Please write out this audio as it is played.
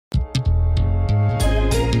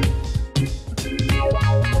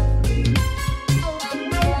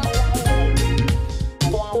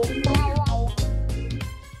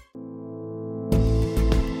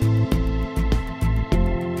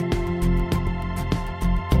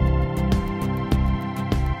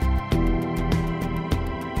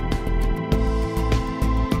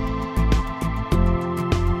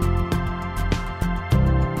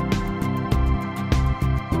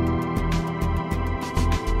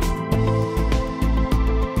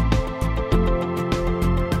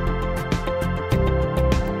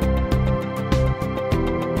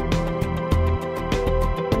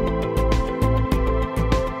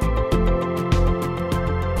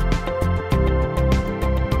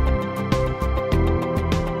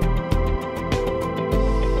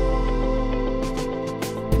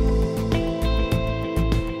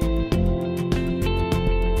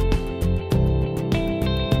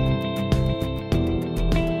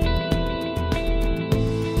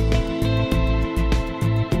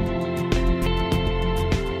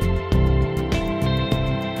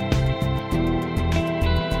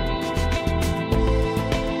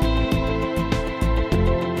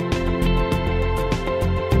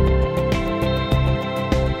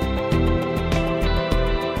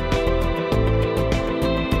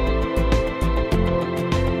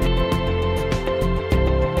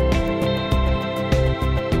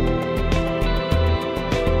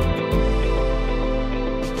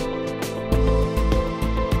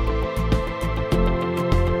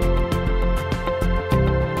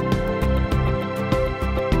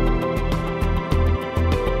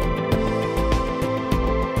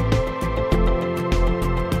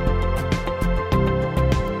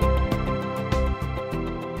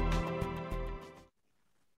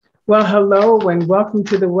Well, hello and welcome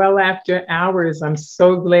to the Well After Hours. I'm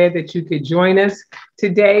so glad that you could join us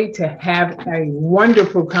today to have a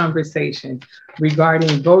wonderful conversation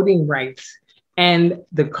regarding voting rights and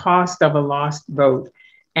the cost of a lost vote.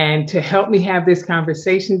 And to help me have this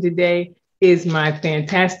conversation today is my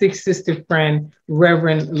fantastic sister friend,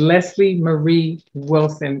 Reverend Leslie Marie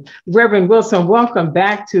Wilson. Reverend Wilson, welcome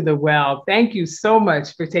back to the Well. Thank you so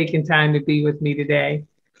much for taking time to be with me today.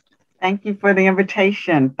 Thank you for the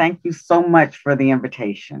invitation. Thank you so much for the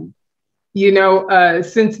invitation.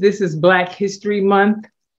 Since this is Black History Month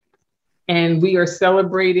and we are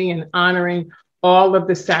celebrating and honoring all of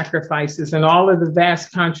the sacrifices and all of the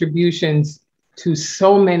vast contributions to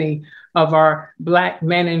so many of our Black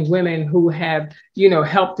men and women who have,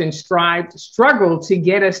 helped and struggled to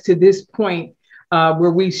get us to this point where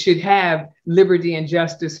we should have liberty and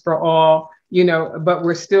justice for all, but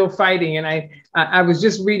we're still fighting. And I was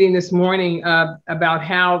just reading this morning about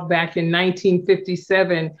how back in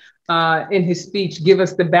 1957, in his speech, Give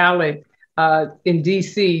Us the Ballot in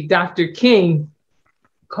DC, Dr. King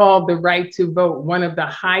called the right to vote one of the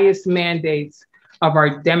highest mandates of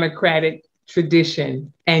our democratic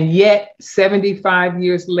tradition. And yet, 75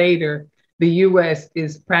 years later, the US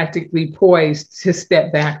is practically poised to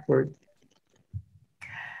step backward.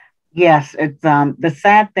 Yes, it's the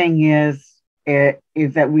sad thing is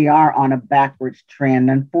that we are on a backwards trend.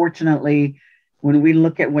 Unfortunately, when we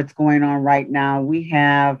look at what's going on right now, we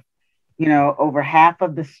have, over half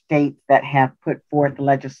of the states that have put forth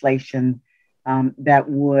legislation that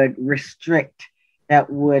would restrict, that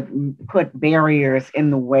would put barriers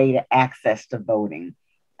in the way to access to voting.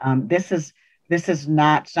 This is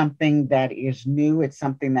not something that is new. It's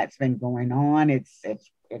something that's been going on. It's the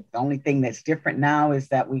only thing that's different now is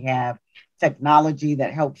that we have technology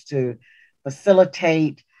that helps to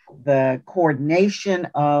facilitate the coordination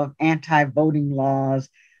of anti-voting laws.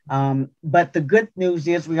 But the good news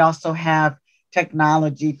is we also have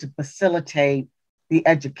technology to facilitate the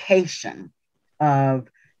education of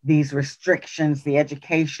these restrictions, the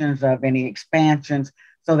educations of any expansions,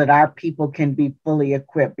 so that our people can be fully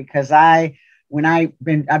equipped. Because I've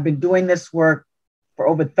been doing this work for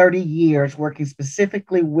over 30 years, working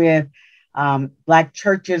specifically with Black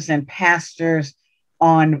churches and pastors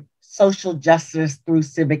on social justice through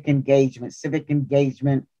civic engagement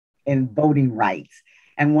in voting rights.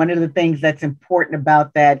 And one of the things that's important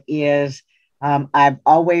about that is I've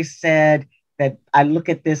always said that I look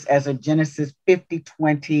at this as a Genesis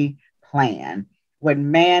 50-20 plan. What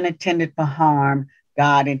man intended for harm,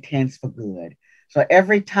 God intends for good. So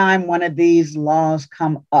every time one of these laws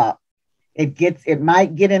come up, it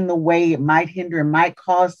might get in the way, it might hinder, it might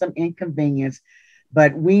cause some inconvenience,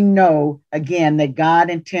 but we know, again, that God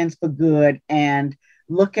intends for good. And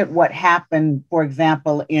look at what happened, for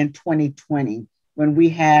example, in 2020, when we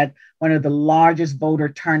had one of the largest voter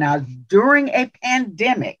turnouts during a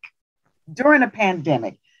pandemic. During a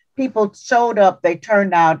pandemic, people showed up, they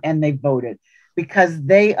turned out, and they voted because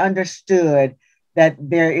they understood that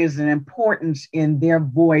there is an importance in their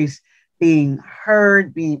voice being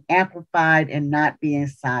heard, being amplified, and not being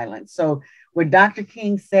silent. So what Dr.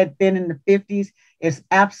 King said then in the 50s is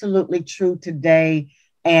absolutely true today.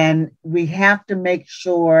 And we have to make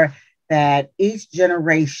sure that each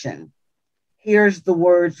generation hears the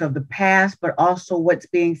words of the past, but also what's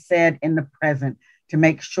being said in the present, to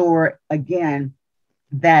make sure, again,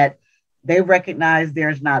 that they recognize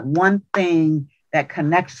there's not one thing that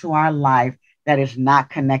connects to our life that is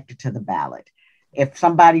not connected to the ballot. If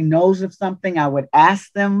somebody knows of something, I would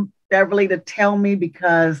ask them, Beverly, to tell me,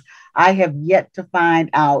 because I have yet to find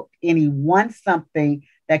out any one something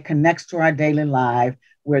that connects to our daily life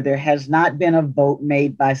where there has not been a vote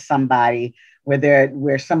made by somebody,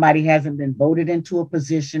 where somebody hasn't been voted into a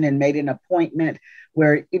position and made an appointment,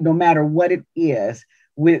 where no matter what it is,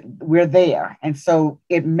 we're there. And so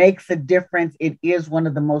it makes a difference. It is one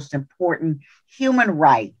of the most important human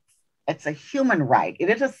rights. It's a human right. It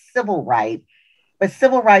is a civil right, but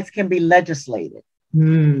civil rights can be legislated.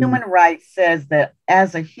 Human rights says that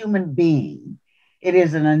as a human being, it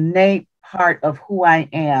is an innate part of who I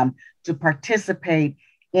am to participate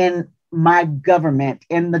in my government,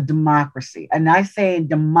 in the democracy. And I say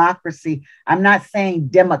democracy, I'm not saying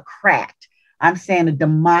Democrat. I'm saying a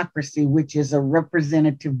democracy, which is a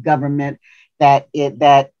representative government that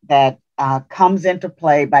comes into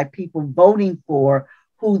play by people voting for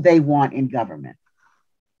who they want in government.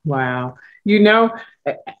 Wow. You know,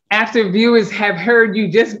 after viewers have heard you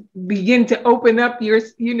just begin to open up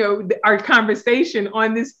our conversation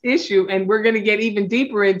on this issue, and we're going to get even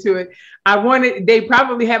deeper into it. They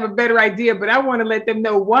probably have a better idea, but I want to let them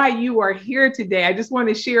know why you are here today. I just want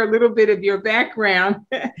to share a little bit of your background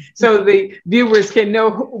so the viewers can know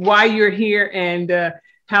why you're here and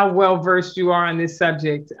how well versed you are on this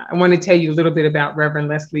subject. I want to tell you a little bit about Reverend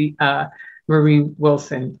Leslie Marie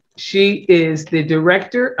Wilson. She is the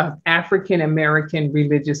Director of African American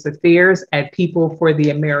Religious Affairs at People for the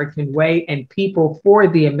American Way and People for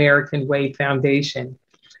the American Way Foundation.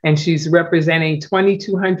 And she's representing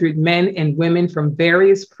 2,200 men and women from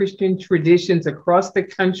various Christian traditions across the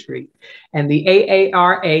country. And the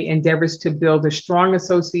AARA endeavors to build a strong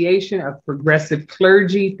association of progressive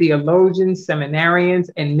clergy, theologians, seminarians,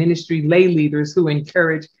 and ministry lay leaders who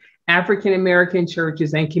encourage African American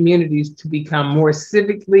churches and communities to become more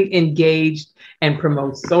civically engaged and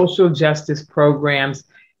promote social justice programs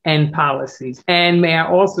and policies. And may I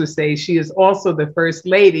also say, she is also the First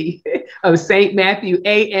Lady of St. Matthew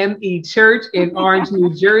AME Church in Orange,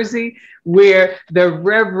 New Jersey, where the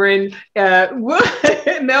Reverend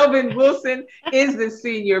Melvin Wilson is the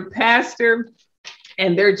senior pastor.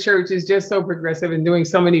 And their church is just so progressive and doing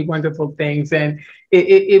so many wonderful things. And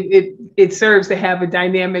it serves to have a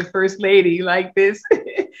dynamic First Lady like this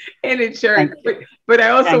in a church. But I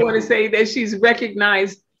also want to say that she's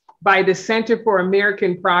recognized by the Center for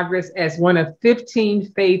American Progress as one of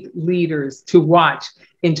 15 faith leaders to watch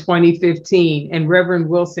in 2015. And Reverend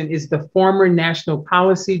Wilson is the former National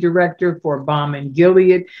Policy Director for Balm and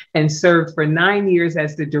Gilead and served for 9 years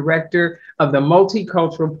as the Director of the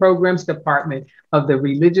Multicultural Programs Department of the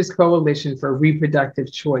Religious Coalition for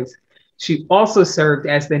Reproductive Choice. She also served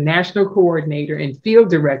as the National Coordinator and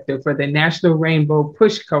Field Director for the National Rainbow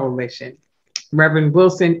Push Coalition. Reverend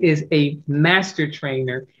Wilson is a master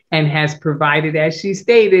trainer and has provided, as she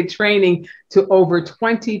stated, training to over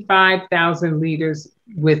 25,000 leaders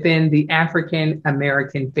within the African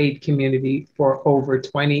American faith community for over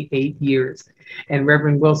 28 years. And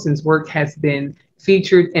Reverend Wilson's work has been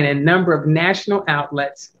featured in a number of national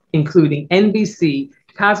outlets, including NBC,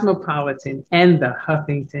 Cosmopolitan, and the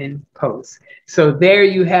Huffington Post. So there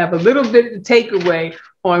you have a little bit of takeaway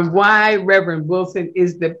on why Reverend Wilson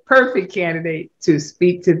is the perfect candidate to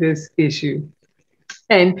speak to this issue.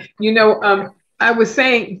 And, I was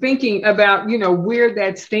thinking about, where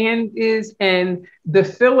that stand is and the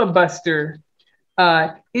filibuster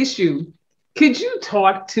issue. Could you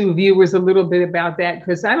talk to viewers a little bit about that?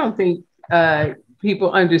 Because I don't think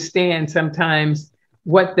people understand sometimes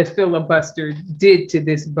what the filibuster did to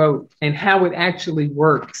this vote and how it actually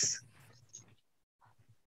works.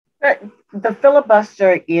 The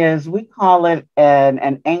filibuster is, we call it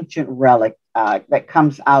an ancient relic that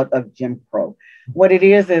comes out of Jim Crow. What it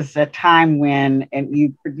is a time when, and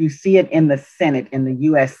you see it in the Senate, in the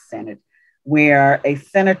U.S. Senate, where a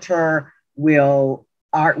senator will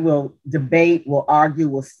debate, will argue,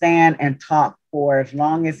 will stand and talk for as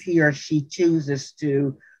long as he or she chooses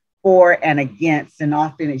to, for and against, and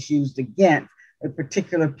often it's used against a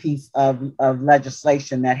particular piece of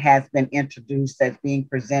legislation that has been introduced as being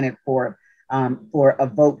presented for a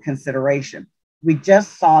vote consideration. We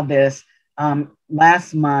just saw this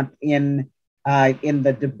last month in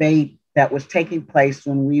the debate that was taking place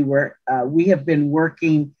when we have been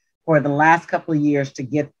working for the last couple of years to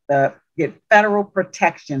get federal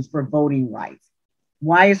protections for voting rights.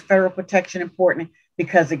 Why is federal protection important?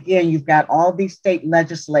 Because again, you've got all these state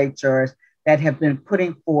legislatures that have been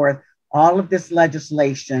putting forth all of this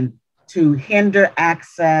legislation to hinder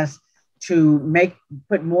access, to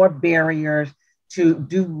put more barriers, to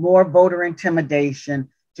do more voter intimidation,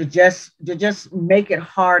 to just make it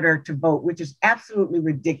harder to vote, which is absolutely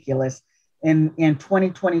ridiculous. In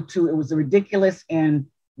 2022, it was ridiculous in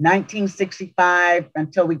 1965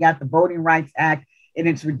 until we got the Voting Rights Act, and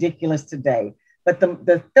it's ridiculous today. But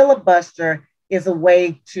the filibuster is a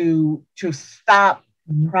way to stop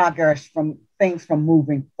progress from things from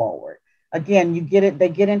moving forward. Again, they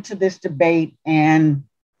get into this debate and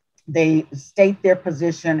they state their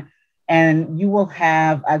position, and you will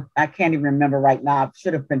have, I can't even remember right now, I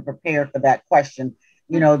should have been prepared for that question,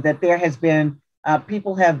 that there has been,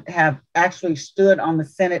 people have actually stood on the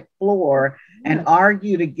Senate floor and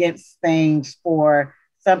argued against things for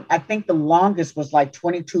some, I think the longest was like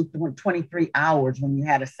 23 hours when you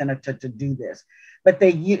had a senator to do this. But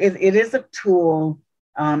it is a tool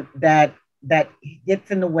that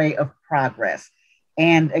gets in the way of progress.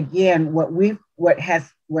 And again, what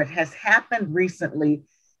has happened recently,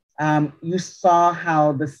 you saw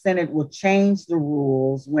how the Senate will change the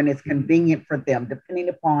rules when it's convenient for them, depending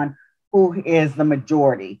upon who is the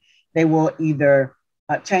majority. They will either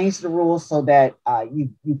change the rules so that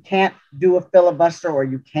you can't do a filibuster, or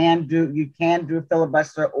you can do a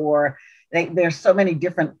filibuster, or there's so many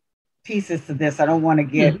different pieces to this. I don't want to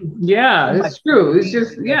get it's true. It's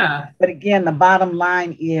just But again, the bottom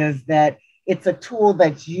line is that it's a tool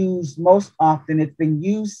that's used most often. It's been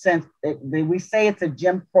used since we say it's a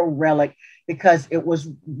Jim Crow relic because it was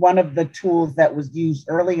one of the tools that was used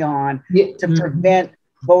early on to prevent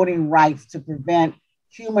voting rights, to prevent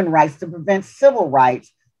human rights, to prevent civil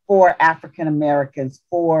rights for African Americans,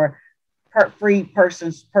 for free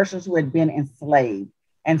persons who had been enslaved.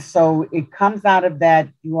 And so it comes out of that.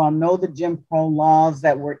 You all know the Jim Crow laws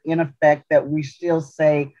that were in effect that we still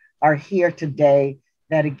say are here today,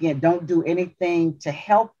 that again, don't do anything to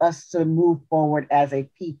help us to move forward as a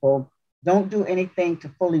people. Don't do anything to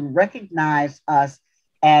fully recognize us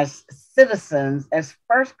as citizens, as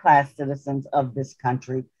first-class citizens of this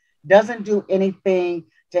country. Doesn't do anything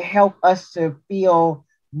to help us to feel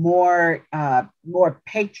more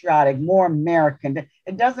patriotic, more American.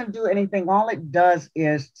 It doesn't do anything. All it does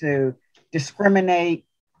is to discriminate,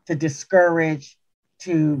 to discourage,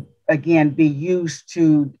 to again be used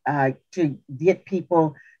to get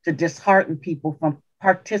people, to dishearten people from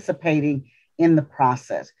participating in the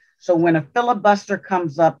process. So when a filibuster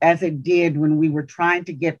comes up, as it did when we were trying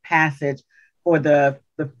to get passage for the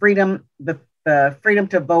Freedom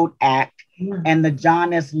to Vote Act and the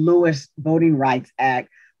John S. Lewis Voting Rights Act,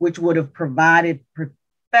 which would have provided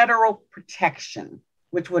federal protection,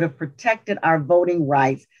 which would have protected our voting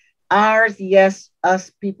rights. Ours, yes,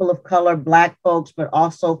 us people of color, Black folks, but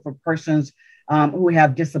also for persons who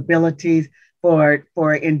have disabilities,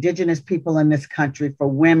 for indigenous people in this country, for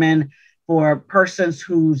women, for persons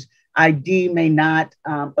whose ID may not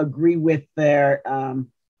agree with their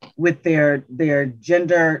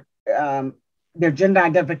gender. Their gender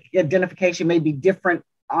identification may be different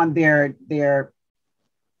on their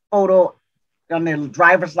photo, on their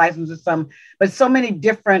driver's license or something, but so many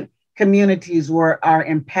different communities are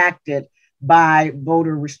impacted by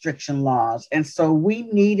voter restriction laws. And so we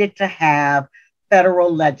needed to have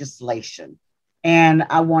federal legislation. And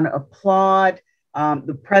I want to applaud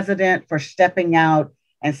the president for stepping out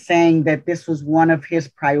and saying that this was one of his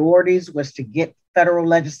priorities, was to get federal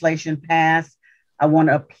legislation passed. I want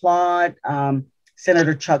to applaud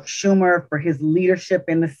Senator Chuck Schumer for his leadership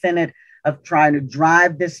in the Senate of trying to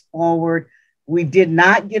drive this forward. We did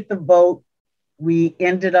not get the vote. We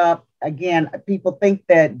ended up, again, people think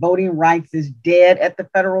that voting rights is dead at the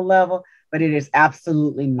federal level, but it is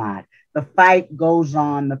absolutely not. The fight goes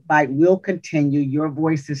on. The fight will continue. Your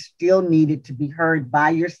voice is still needed to be heard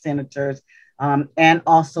by your senators and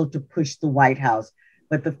also to push the White House.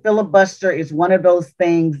 But the filibuster is one of those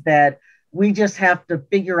things that we just have to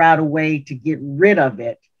figure out a way to get rid of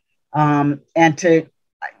it. And to,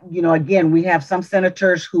 again, we have some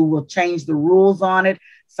senators who will change the rules on it,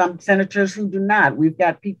 some senators who do not. We've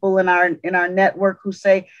got people in our network who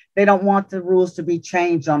say they don't want the rules to be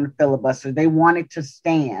changed on the filibuster. They want it to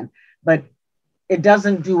stand, but it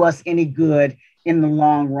doesn't do us any good in the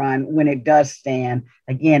long run when it does stand.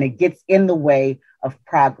 Again, it gets in the way of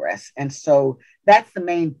progress. And so that's the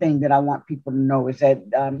main thing that I want people to know, is that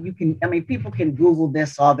people can Google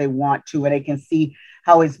this all they want to, and they can see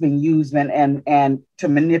how it's been used and to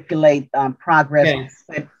manipulate progress. Yes.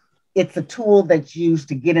 But it's a tool that's used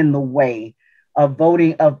to get in the way of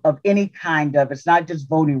voting, of any kind of, it's not just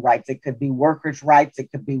voting rights. It could be workers' rights.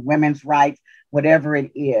 It could be women's rights, whatever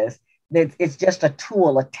it is. It's just a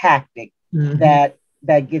tool, a tactic that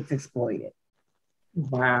gets exploited.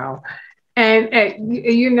 Wow. And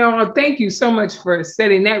thank you so much for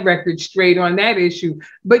setting that record straight on that issue.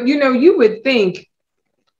 But, you would think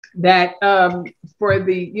that for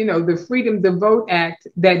the Freedom to Vote Act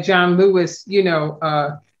that John Lewis,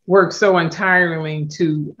 worked so entirely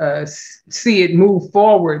to see it move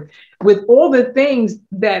forward, with all the things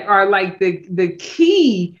that are like the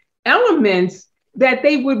key elements that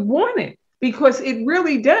they would want it, because it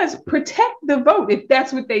really does protect the vote. If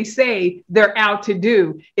that's what they say they're out to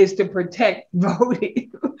do, is to protect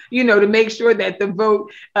voting, to make sure that the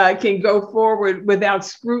vote can go forward without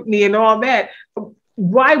scrutiny and all that.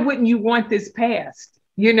 Why wouldn't you want this passed?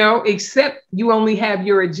 Except you only have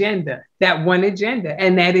your agenda, that one agenda,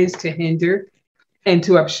 and that is to hinder and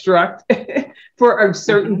to obstruct for a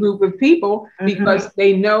certain group of people, because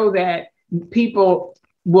they know that people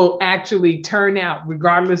will actually turn out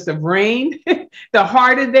regardless of rain. The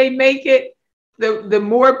harder they make it, the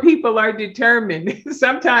more people are determined.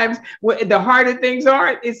 Sometimes the harder things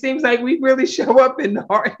are, it seems like we really show up in the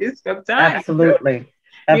hardest of times. Absolutely.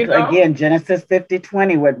 You know? Again, Genesis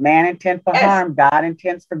 50:20, what man intends for Yes. harm, God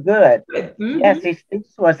intends for good. Mm-hmm. Yes, he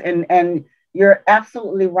speaks to us. And you're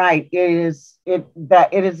absolutely right. It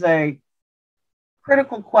is a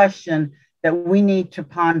critical question that we need to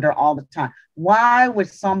ponder all the time. Why would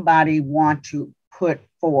somebody want to put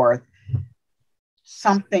forth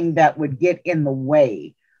something that would get in the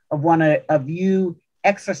way of of you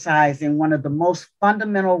exercising one of the most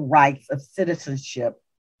fundamental rights of citizenship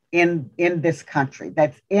in this country,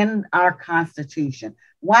 that's in our Constitution?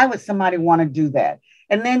 Why would somebody want to do that?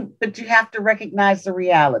 And then, but you have to recognize the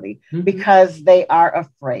reality, because they are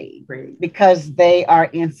afraid, because they are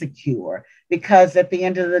insecure, because at the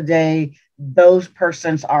end of the day, those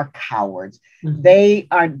persons are cowards. They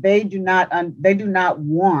do not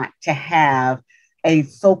want to have a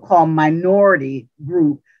so-called minority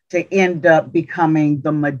group to end up becoming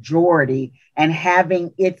the majority and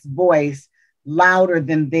having its voice louder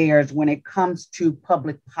than theirs when it comes to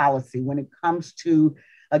public policy, when it comes to,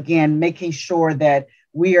 again, making sure that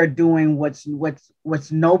we are doing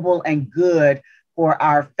what's noble and good for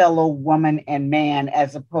our fellow woman and man,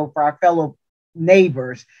 as opposed for our fellow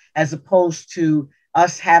neighbors, as opposed to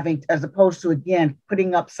again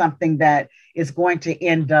putting up something that is going to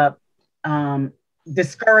end up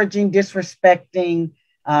discouraging, disrespecting,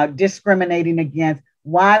 discriminating against.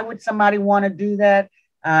 Why would somebody want to do that?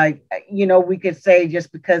 We could say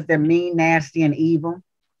just because they're mean, nasty, and evil.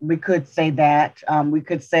 We could say that. We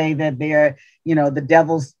could say that they're, the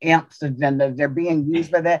devil's imps and they're being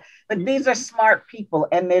used by that. But these are smart people,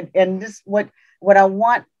 and this what I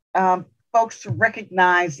want folks to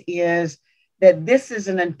recognize is that this is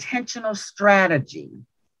an intentional strategy.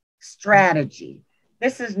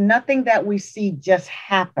 This is nothing that we see just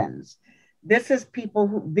happens. These are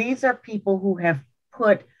people who have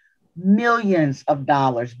put millions of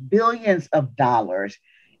dollars, billions of dollars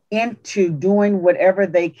into doing whatever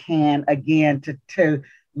they can, again, to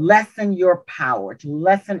lessen your power, to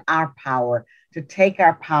lessen our power, to take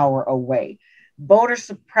our power away. Voter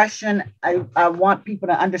suppression, I want people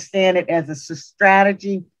to understand it as a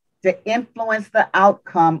strategy to influence the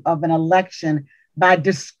outcome of an election by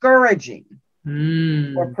discouraging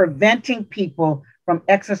or preventing people from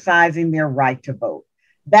exercising their right to vote.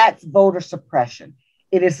 That's voter suppression.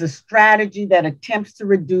 It is a strategy that attempts to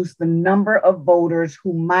reduce the number of voters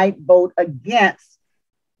who might vote against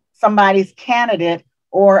somebody's candidate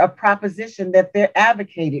or a proposition that they're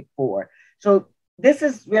advocated for. So this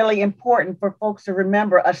is really important for folks to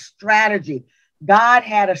remember, a strategy. God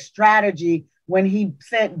had a strategy when he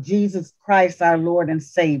sent Jesus Christ, our Lord and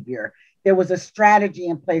Savior. There was a strategy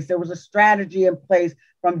in place. There was a strategy in place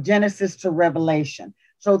from Genesis to Revelation.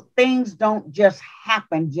 So things don't just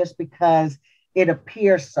happen just because it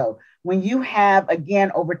appears so. When you have,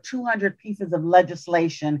 again, over 200 pieces of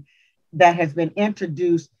legislation that has been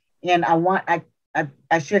introduced in, I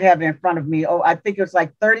should have it in front of me. I think it was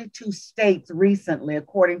like 32 states recently,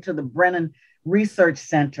 according to the Brennan Research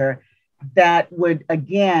Center, that would,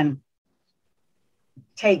 again,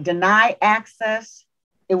 deny access.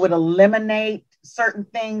 It would eliminate certain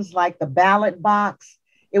things like the ballot box.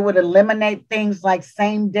 It would eliminate things like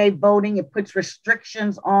same-day voting. It puts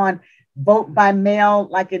restrictions on vote by mail,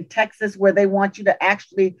 like in Texas, where they want you to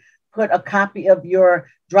actually put a copy of your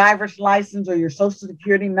driver's license or your social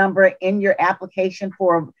security number in your application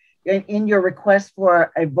in your request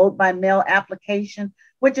for a vote by mail application,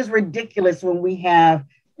 which is ridiculous when we have,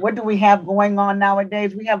 what do we have going on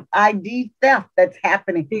nowadays? We have ID theft that's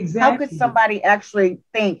happening. Exactly. How could somebody actually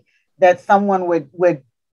think that someone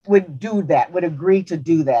would do that, would agree to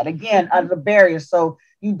do that? Again, the barrier. So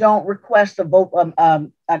you don't request a vote,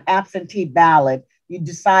 an absentee ballot. You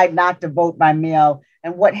decide not to vote by mail.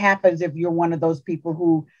 And what happens if you're one of those people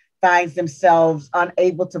who finds themselves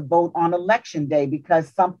unable to vote on election day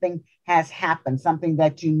because something has happened, something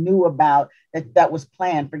that you knew about that was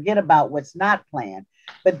planned? Forget about what's not planned.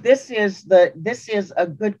 But this is a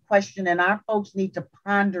good question, and our folks need to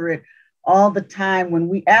ponder it all the time. When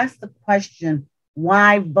we ask the question,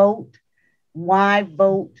 why vote? Why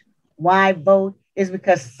vote? Why vote? Is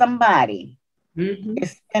because somebody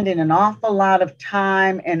is spending an awful lot of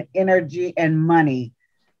time and energy and money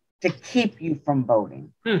to keep you from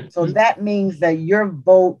voting. So that means that your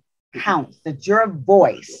vote counts, that your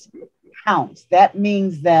voice counts. That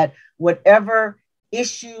means that whatever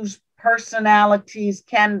issues, personalities,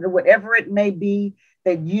 whatever it may be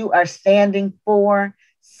that you are standing for,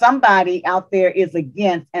 somebody out there is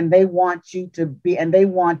against, and they want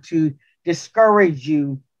to discourage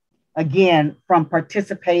you, again, from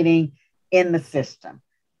participating in the system.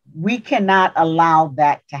 We cannot allow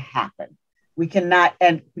that to happen. We cannot,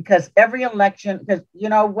 and because every election, because you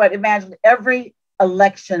know what, imagine every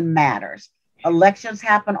election matters. Elections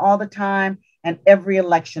happen all the time, and every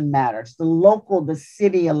election matters. The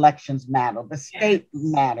city elections matter, the state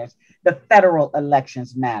matters, the federal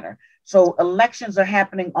elections matter. So elections are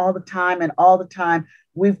happening all the time, and all the time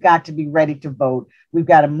we've got to be ready to vote. We've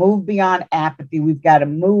got to move beyond apathy. We've got to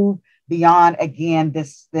move beyond, again,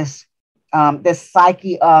 this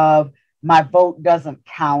psyche of my vote doesn't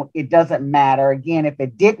count. It doesn't matter. Again, if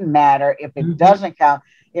it didn't matter, if it doesn't count,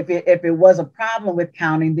 if it was a problem with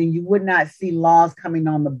counting, then you would not see laws coming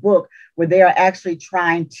on the book where they are actually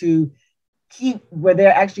trying to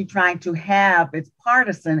have, it's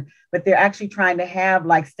partisan, but they're actually trying to have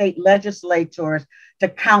like state legislatures to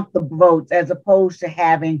count the votes as opposed to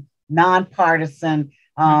having nonpartisan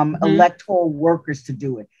electoral workers to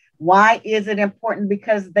do it. Why is it important?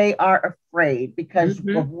 Because they are afraid because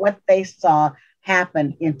of what they saw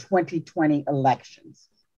happen in 2020 elections.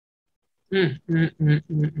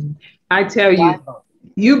 I tell you,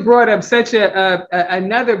 you brought up such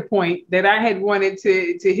another point that I had wanted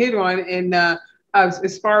to hit on, and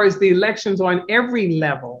as far as the elections on every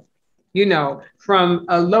level, you know, from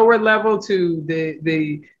a lower level to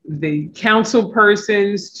the council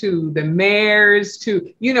persons to the mayors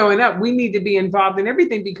to, you know, and we need to be involved in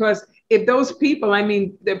everything, because if those people, I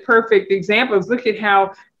mean, the perfect examples, look at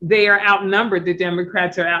how they are outnumbered. The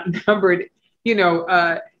Democrats are outnumbered, you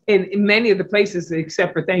know, in many of the places,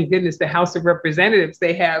 except for, thank goodness, the House of Representatives,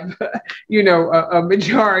 they have, you know, a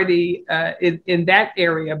majority in that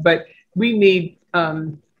area. But we need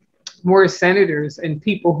more senators and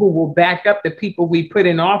people who will back up the people we put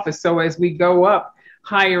in office. So as we go up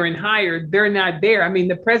higher and higher, they're not there. I mean,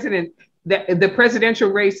 the presidential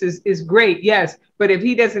race is great, yes, but if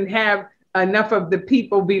he doesn't have enough of the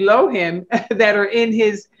people below him that are in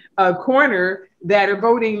his corner that are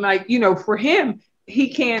voting, like, you know, for him, he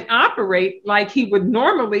can't operate like he would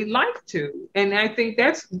normally like to. And I think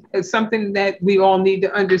that's something that we all need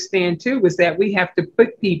to understand too, is that we have to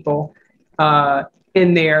put people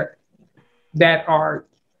in there that are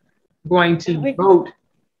going to vote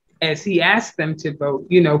as he asked them to vote,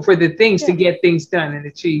 you know, for the things to get things done and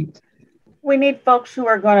achieved. We need folks who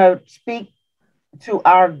are going to speak to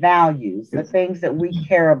our values, the things that we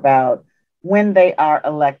care about when they are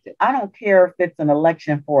elected. I don't care if it's an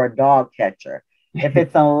election for a dog catcher, if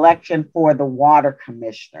it's an election for the water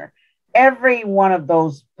commissioner. Every one of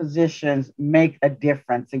those positions make a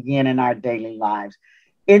difference, again, in our daily lives.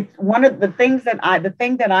 It's one of the things that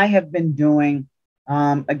I have been doing,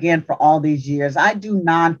 again, for all these years. I do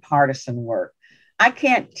nonpartisan work. I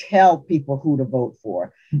can't tell people who to vote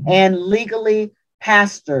for. And legally,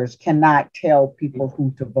 pastors cannot tell people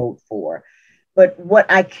who to vote for. But what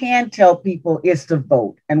I can tell people is to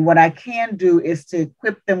vote. And what I can do is to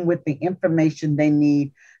equip them with the information they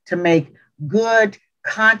need to make good,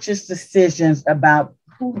 conscious decisions about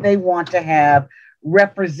who they want to have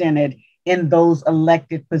represented in those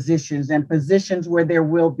elected positions and positions where there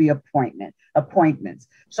will be appointments.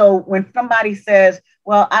 So when somebody says,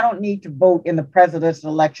 well, I don't need to vote in the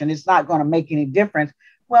presidential election, it's not going to make any difference.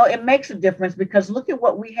 Well, it makes a difference, because look at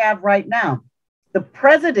what we have right now. The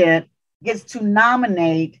president gets to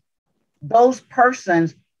nominate those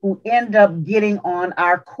persons who end up getting on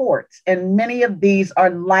our courts. And many of these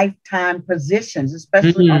are lifetime positions,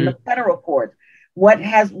 especially on the federal court. What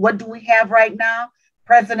do we have right now?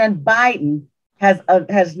 President Biden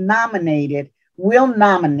will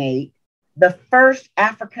nominate the first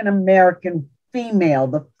African-American female,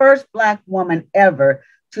 the first Black woman ever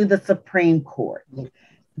to the Supreme Court.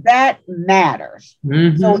 That matters.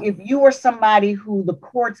 So if you are somebody who the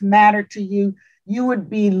courts matter to you, you would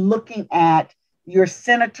be looking at your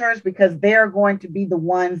senators, because they're going to be the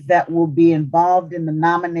ones that will be involved in the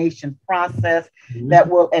nomination process, that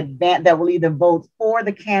will either vote for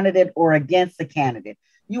the candidate or against the candidate.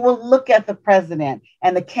 You will look at the president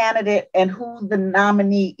and the candidate and who the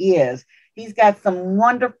nominee is. He's got some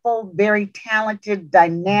wonderful, very talented,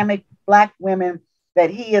 dynamic Black women that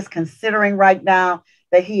he is considering right now,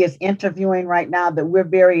 that he is interviewing right now, that we're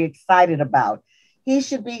very excited about. He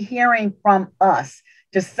should be hearing from us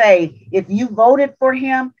to say, if you voted for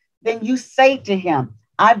him, then you say to him,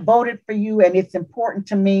 I voted for you, and it's important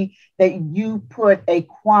to me that you put a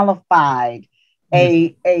qualified,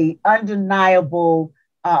 a undeniable,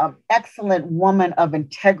 excellent woman of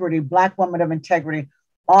integrity, Black woman of integrity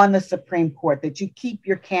on the Supreme Court, that you keep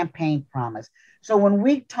your campaign promise. So when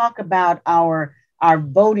we talk about our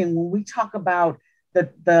voting, when we talk about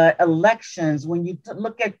the elections, when you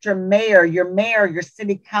look at your mayor, your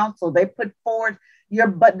city council, they put forward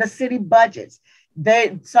the city budgets.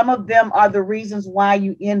 Some of them are the reasons why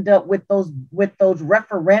you end up with those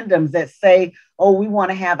referendums that say, oh, we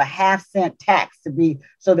want to have a 0.5-cent tax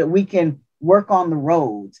so that we can work on the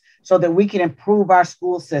roads, so that we can improve our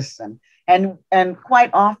school system. And quite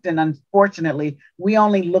often, unfortunately, we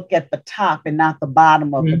only look at the top and not the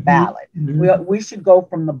bottom of the ballot. We should go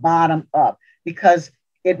from the bottom up, because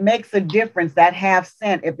it makes a difference. That 0.5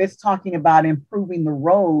 cent, if it's talking about improving the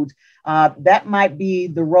roads, that might be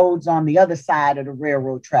the roads on the other side of the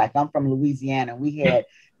railroad track. I'm from Louisiana. We had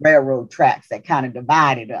railroad tracks that kind of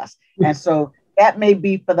divided us. And so that may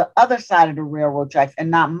be for the other side of the railroad tracks and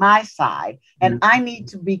not my side. And I need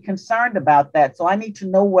to be concerned about that. So I need to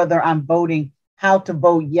know whether I'm voting, how to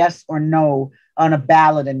vote yes or no on a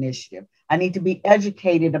ballot initiative. I need to be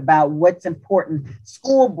educated about what's important.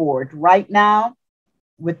 School boards right now,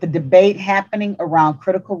 with the debate happening around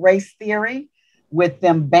critical race theory, with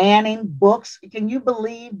them banning books. Can you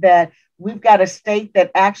believe that we've got a state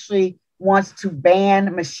that actually wants to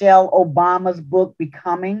ban Michelle Obama's book,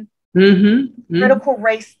 Becoming? Critical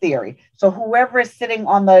race theory. So whoever is sitting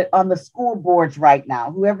on the school boards right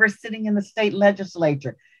now, whoever is sitting in the state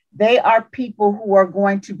legislature, they are people who are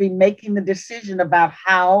going to be making the decision about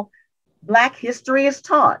how Black history is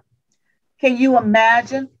taught. Can you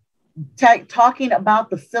imagine talking about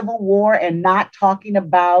the Civil War and not talking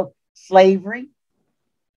about slavery?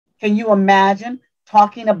 Can you imagine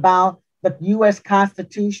talking about the U.S.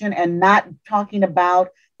 Constitution and not talking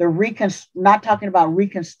about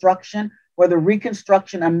Reconstruction or the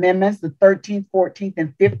Reconstruction Amendments, the 13th, 14th,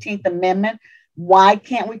 and 15th Amendment? Why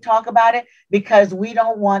can't we talk about it? Because we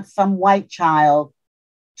don't want some white child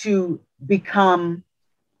to become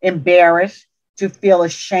embarrassed, to feel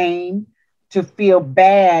ashamed, to feel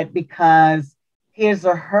bad because his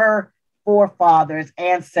or her forefathers,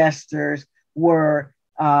 ancestors were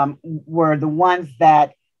the ones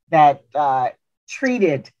that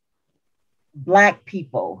treated Black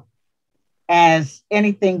people as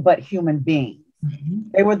anything but human beings.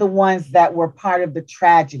 They were the ones that were part of the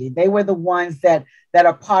tragedy. They were the ones that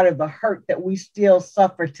are part of the hurt that we still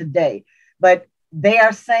suffer today. But they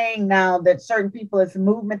are saying now that certain people, it's a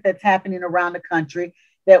movement that's happening around the country,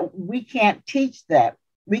 that we can't teach that.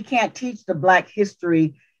 We can't teach the Black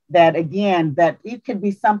history that, again, that it could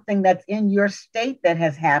be something that's in your state that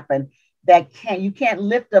has happened that you can't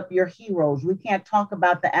lift up your heroes. We can't talk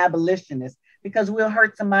about the abolitionists because we'll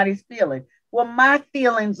hurt somebody's feelings. Well, my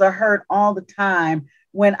feelings are hurt all the time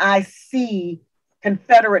when I see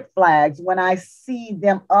Confederate flags, when I see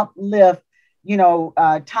them uplift,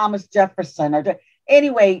 Thomas Jefferson.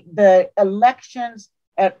 Anyway, the elections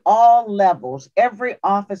at all levels, every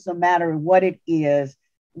office, no matter what it is,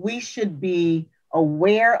 we should be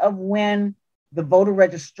aware of when the voter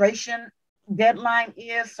registration deadline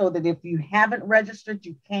is, so that if you haven't registered,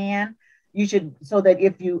 you should, so that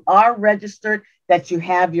if you are registered, that you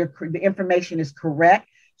have the information is correct.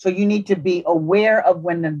 So you need to be aware of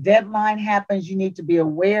when the deadline happens. You need to be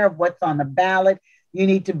aware of what's on the ballot. You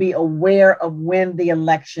need to be aware of when the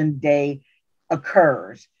election day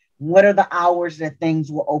occurs. What are the hours that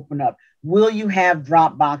things will open up? Will you have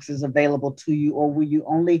drop boxes available to you, or will you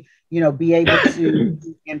only, be able to do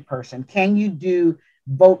in person? Can you do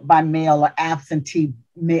vote by mail or absentee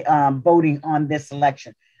voting on this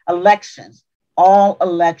election? All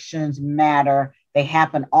elections matter. They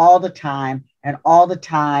happen all the time, and all the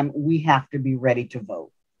time we have to be ready to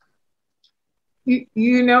vote.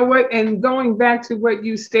 You know what? And going back to what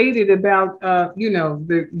you stated about,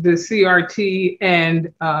 the CRT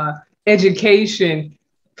and education,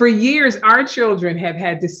 for years, our children have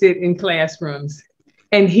had to sit in classrooms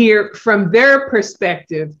and hear from their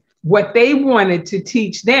perspective what they wanted to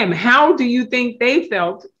teach them. How do you think they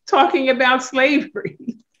felt talking about slavery?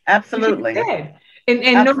 Absolutely. And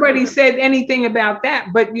Absolutely. Nobody said anything about that.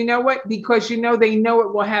 But you know what? Because, they know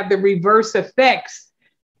it will have the reverse effects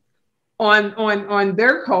on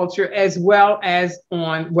their culture as well as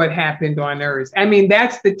on what happened on Earth. I mean,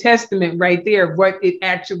 that's the testament right there, what it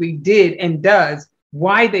actually did and does,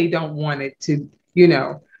 why they don't want it to,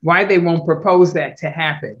 why they won't propose that to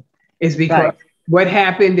happen is because what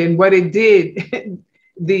happened and what it did,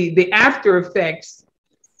 the after effects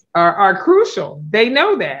are crucial. They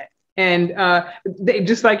know that. And they,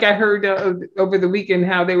 just like I heard over the weekend,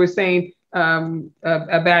 how they were saying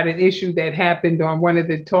about an issue that happened on one of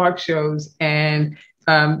the talk shows, and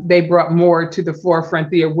they brought more to the forefront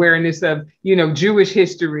the awareness of, Jewish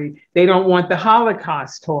history. They don't want the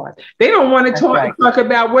Holocaust taught. They don't want to talk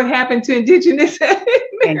about what happened to indigenous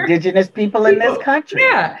people in this country.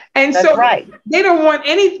 Yeah. And that's they don't want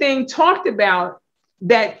anything talked about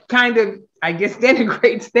that kind of, I guess,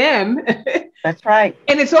 denigrates them. That's right.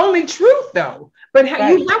 And it's only truth, though. But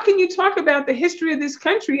Right. how can you talk about the history of this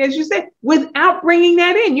country, as you said, without bringing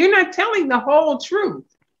that in? You're not telling the whole truth.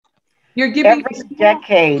 You're giving Every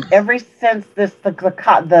decade, ever since this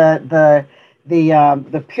the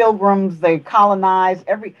pilgrims they colonized,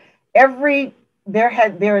 every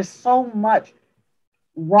there is so much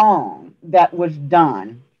wrong that was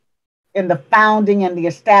done in the founding and the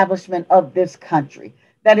establishment of this country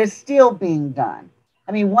that is still being done.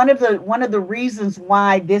 I mean, one of the reasons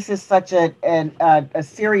why this is such a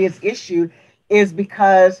serious issue is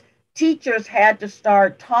because teachers had to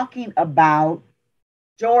start talking about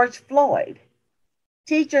George Floyd.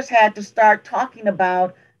 Teachers had to start talking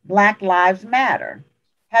about Black Lives Matter,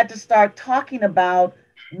 had to start talking about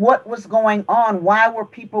what was going on, why were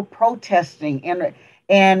people protesting,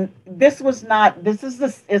 and this isn't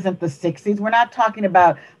the 60s. We're not talking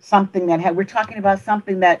about something we're talking about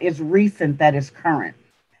something that is recent, that is current.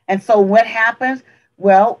 And so what happens?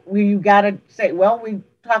 Well, we got to say, well, we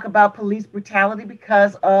talk about police brutality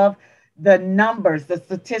because of the numbers, the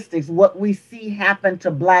statistics, what we see happen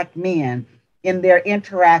to Black men in their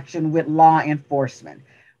interaction with law enforcement.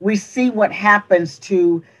 We see what happens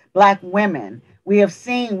to Black women.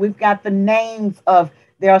 We've got the names of,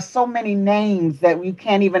 there are so many names that we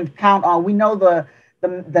can't even count on. We know the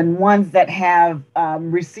ones that have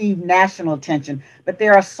received national attention, but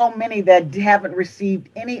there are so many that haven't received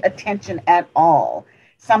any attention at all.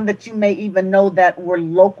 Some that you may even know that were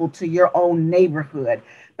local to your own neighborhood.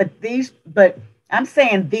 But I'm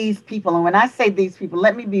saying these people, and when I say these people,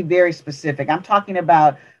 let me be very specific. I'm talking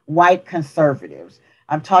about white conservatives.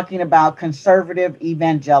 I'm talking about conservative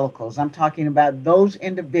evangelicals. I'm talking about those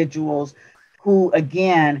individuals who,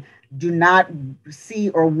 again, do not see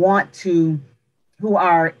or want to, who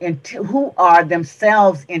are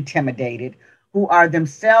themselves intimidated, who are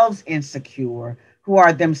themselves insecure, who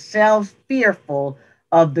are themselves fearful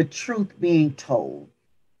of the truth being told.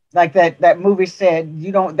 Like that movie said,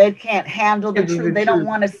 they can't handle the truth. They don't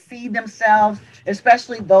want to see themselves,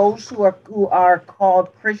 especially those who are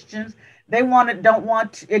called Christians. Don't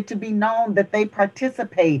want it to be known that they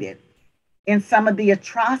participated in some of the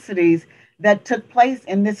atrocities that took place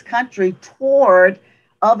in this country toward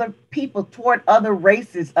other people, toward other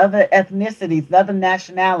races, other ethnicities, other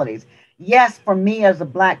nationalities. Yes, for me as a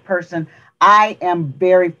Black person, I am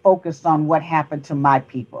very focused on what happened to my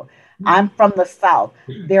people. I'm from the South.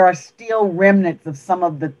 There are still remnants of some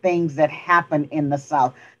of the things that happened in the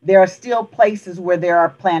South. There are still places where there are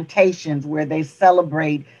plantations where they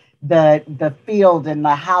celebrate the field and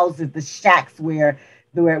the houses, the shacks where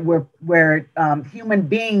human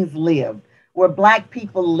beings lived, where Black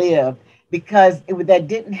people lived, because that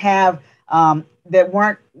didn't have that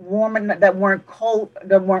weren't that weren't cold,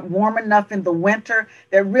 that weren't warm enough in the winter,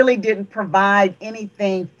 that really didn't provide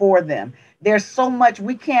anything for them. There's so much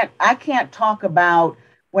I can't talk about.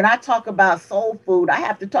 When I talk about soul food, I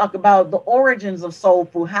have to talk about the origins of soul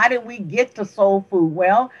food. How did we get to soul food?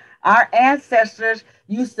 Well, our ancestors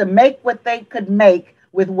used to make what they could make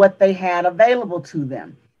with what they had available to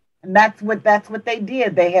them. And that's what they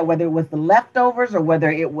did. They had, whether it was the leftovers or whether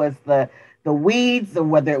it was the weeds or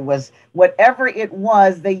whether it was whatever it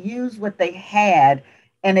was, they used what they had,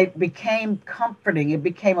 and it became comforting. It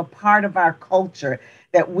became a part of our culture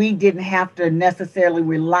that we didn't have to necessarily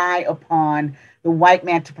rely upon the white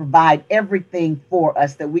man to provide everything for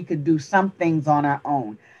us, that we could do some things on our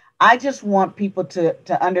own. I just want people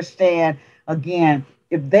to understand, again,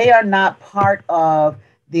 if they are not part of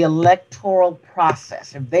the electoral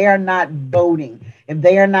process, if they are not voting, if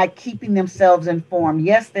they are not keeping themselves informed,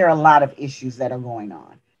 yes, there are a lot of issues that are going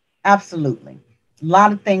on. Absolutely. A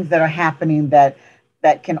lot of things that are happening that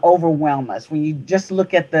can overwhelm us. When you just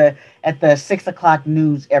look at the 6 o'clock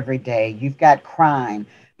news every day, you've got crime,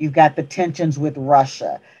 you've got the tensions with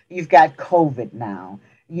Russia, you've got COVID now.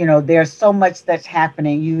 There's so much that's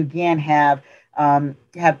happening. You again have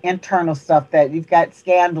internal stuff, that you've got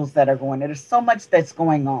scandals that are going. There's so much that's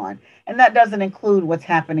going on, and that doesn't include what's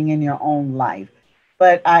happening in your own life.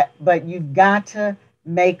 But you've got to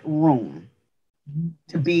make room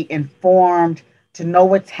to be informed, to know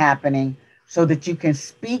what's happening, so that you can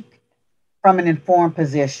speak from an informed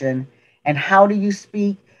position. And how do you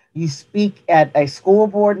speak? You speak at a school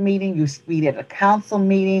board meeting, you speak at a council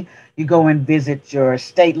meeting, you go and visit your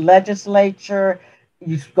state legislature,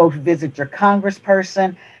 you go visit your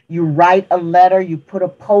congressperson, you write a letter, you put a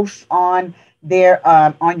post on there,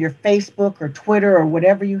 on your Facebook or Twitter or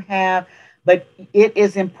whatever you have. But it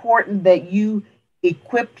is important that you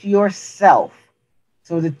equip yourself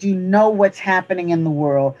so that you know what's happening in the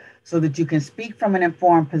world, so that you can speak from an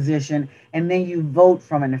informed position and then you vote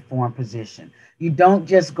from an informed position. You don't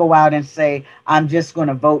just go out and say, I'm just going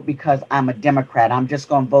to vote because I'm a Democrat. I'm just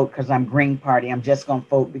going to vote because I'm Green Party. I'm just going to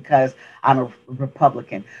vote because I'm a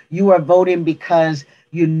Republican. You are voting because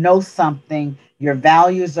you know something, your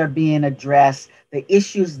values are being addressed, the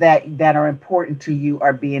issues that are important to you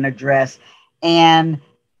are being addressed, and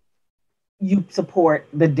you support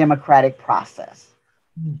the democratic process.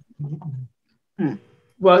 Mm-hmm.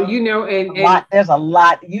 Well, you know, there's a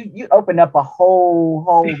lot. You opened up a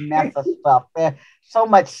whole mess of stuff. There's so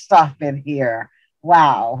much stuff in here.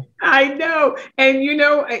 Wow. I know. And, you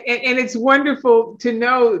know, and it's wonderful to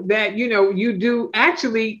know that, you know, you do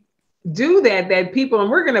actually do that people, and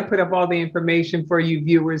we're going to put up all the information for you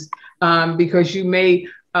viewers, because you may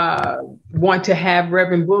want to have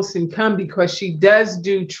Reverend Wilson come, because she does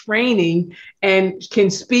do training and can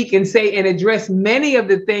speak and say and address many of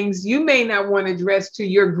the things you may not want to address to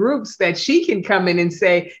your groups, that she can come in and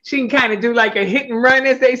say. She can kind of do like a hit and run,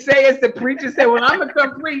 as they say, as the preacher said, well, I'm going to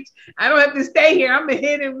come preach. I don't have to stay here. I'm going to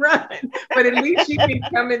hit and run. But at least she can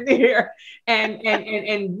come in there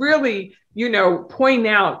and really, you know, point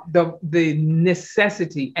out the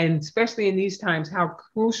necessity, and especially in these times, how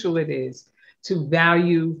crucial it is to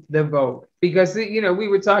value the vote. Because, you know, we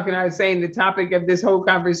were talking, I was saying the topic of this whole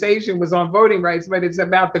conversation was on voting rights, but it's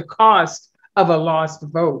about the cost of a lost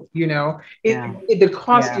vote. You know, the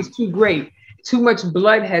cost is too great. Too much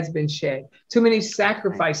blood has been shed. Too many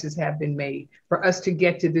sacrifices have been made for us to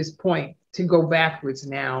get to this point, to go backwards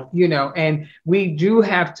now, you know, and we do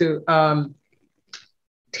have to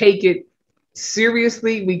take it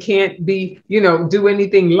seriously. We can't be, you know, do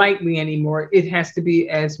anything lightly anymore. It has to be,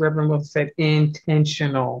 as Reverend Wilson said,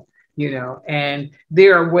 intentional, you know, and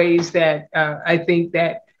there are ways that I think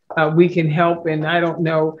that we can help. And I don't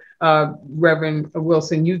know, Reverend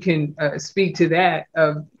Wilson, you can speak to that,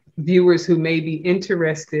 of viewers who may be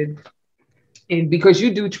interested in, because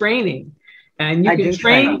you do training and you can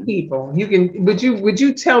train people. You can, would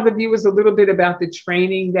you tell the viewers a little bit about the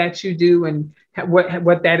training that you do and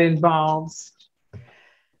what that involves?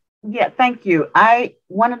 Yeah, thank you.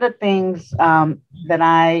 One of the things that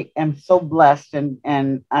I am so blessed,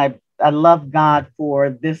 and I love God for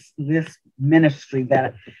this ministry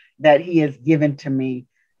that He has given to me,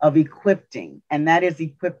 of equipping, and that is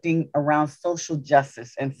equipping around social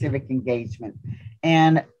justice and civic engagement.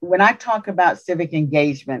 And when I talk about civic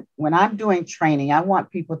engagement, when I'm doing training, I want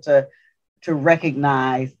people to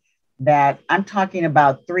recognize that I'm talking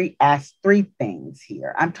about three things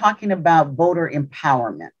here. I'm talking about voter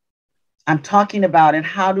empowerment. I'm talking about, and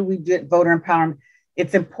how do we get voter empowerment?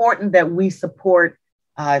 It's important that we support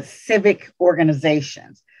civic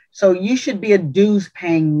organizations. So you should be a dues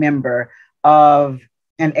paying member of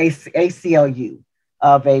an ACLU,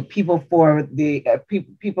 of a People for the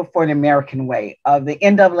American Way, of the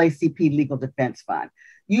NAACP Legal Defense Fund.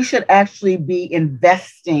 You should actually be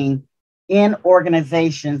investing in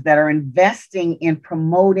organizations that are investing in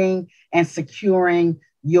promoting and securing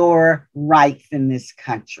your rights in this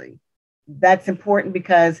country. That's important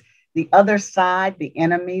because the other side, the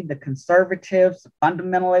enemy, the conservatives, the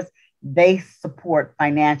fundamentalists, they support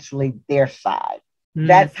financially their side.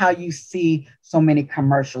 That's how you see so many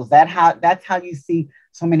commercials. That's how you see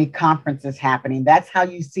so many conferences happening. That's how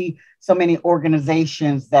you see so many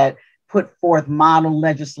organizations that put forth model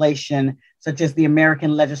legislation, such as the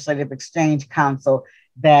American Legislative Exchange Council,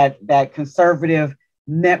 that conservative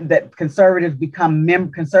legislators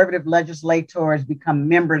become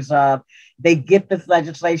members of. They get this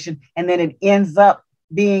legislation, and then it ends up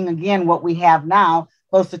being, again, what we have now,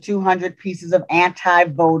 close to 200 pieces of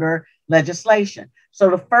anti-voter legislation. So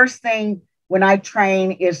the first thing when I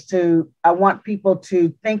train is I want people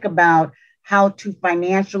to think about how to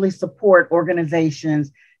financially support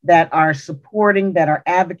organizations that are supporting, that are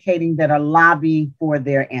advocating, that are lobbying for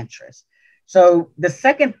their interests. So the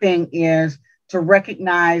second thing is to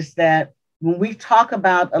recognize that when we talk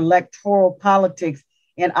about electoral politics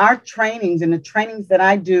in our trainings, in the trainings that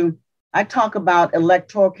I do, I talk about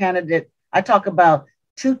electoral candidate. I talk about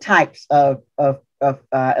two types of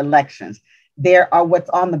elections. There are what's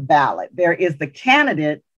on the ballot. There is the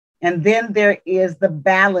candidate, and then there is the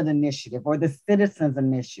ballot initiative or the citizens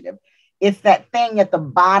initiative. It's that thing at the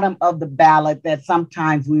bottom of the ballot that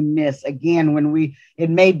sometimes we miss. Again, it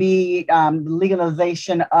may be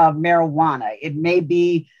legalization of marijuana. It may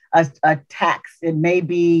be a tax. It may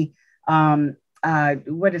be,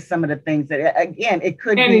 what are some of the things that, again, it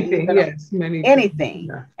could anything, be anything.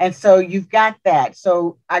 Yeah. And so you've got that.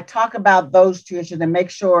 So I talk about those two issues and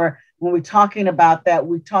make sure when we're talking about that,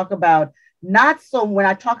 we talk about Not so when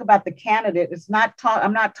I talk about the candidate,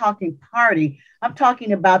 I'm not talking party. I'm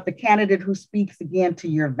talking about the candidate who speaks again to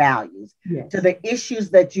your values, yes, to the issues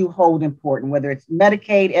that you hold important, whether it's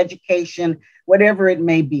Medicaid, education, whatever it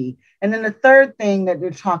may be. And then the third thing that we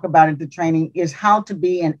talk about in the training is how to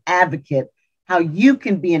be an advocate, how you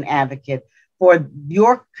can be an advocate for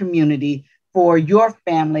your community, for your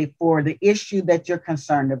family, for the issue that you're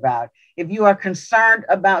concerned about. If you are concerned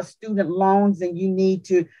about student loans, then you need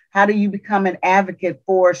to, how do you become an advocate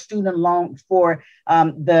for student loans, for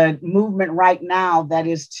the movement right now that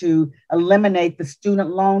is to eliminate the student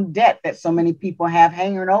loan debt that so many people have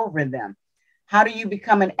hanging over them? How do you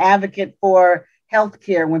become an advocate for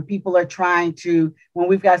healthcare when people are trying to, when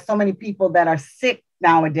we've got so many people that are sick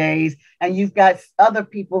nowadays, and you've got other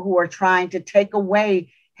people who are trying to take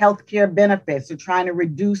away healthcare benefits, or trying to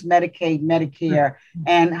reduce Medicaid, Medicare,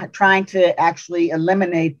 and trying to actually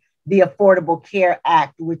eliminate the Affordable Care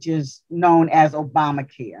Act, which is known as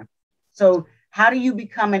Obamacare. So how do you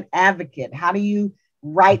become an advocate? How do you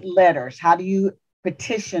write letters? How do you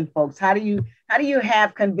petition folks? How do you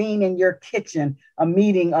have convene in your kitchen a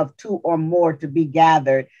meeting of 2 or more to be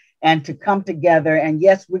gathered and to come together? And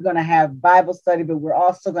yes, we're going to have Bible study, but we're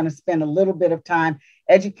also going to spend a little bit of time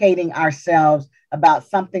educating ourselves about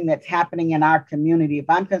something that's happening in our community. If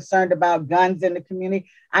I'm concerned about guns in the community,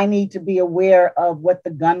 I need to be aware of what the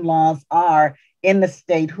gun laws are in the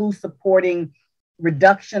state, who's supporting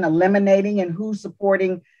reduction, eliminating, and who's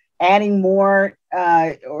supporting adding more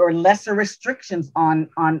or lesser restrictions on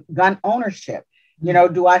gun ownership. You know,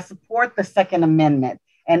 do I support the Second Amendment?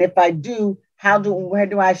 And if I do, where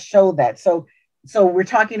do I show that? So we're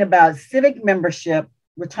talking about civic membership,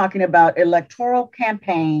 we're talking about electoral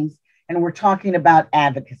campaigns, and we're talking about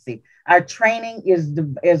advocacy. Our training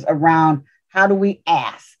is around how do we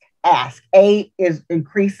ask? A is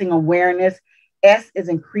increasing awareness. S is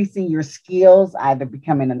increasing your skills, either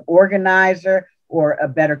becoming an organizer or a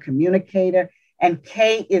better communicator. And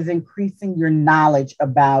K is increasing your knowledge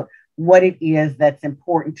about what it is that's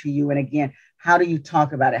important to you. And again, how do you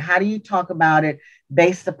talk about it? How do you talk about it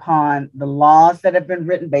based upon the laws that have been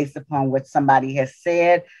written, based upon what somebody has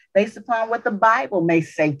said, based upon what the Bible may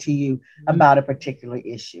say to you about a particular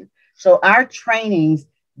issue? So our trainings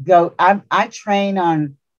go, I train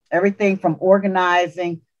on everything from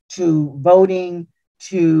organizing to voting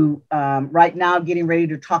to right now getting ready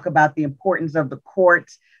to talk about the importance of the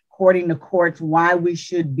courts, courting the courts, why we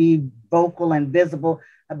should be vocal and visible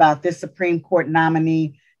about this Supreme Court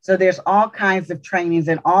nominee. So there's all kinds of trainings,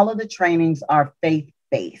 and all of the trainings are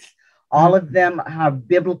faith-based. All of them are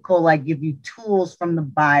biblical. I give you tools from the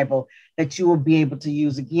Bible that you will be able to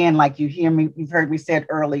use. Again, like you've heard me said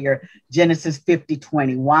earlier, Genesis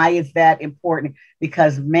 50:20. Why is that important?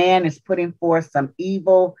 Because man is putting forth some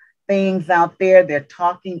evil things out there. They're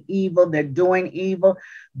talking evil, they're doing evil,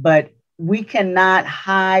 but we cannot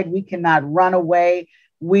hide, we cannot run away.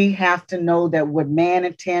 We have to know that what man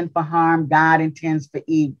intends for harm, God intends for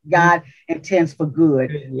evil. God intends for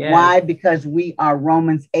good. Yes. Why? Because we are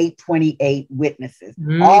Romans 8:28 witnesses.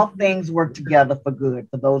 All things work together for good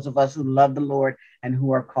for those of us who love the Lord and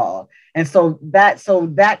who are called. And so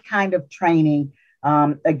that kind of training,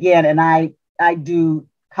 again, and I do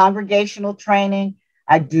congregational training,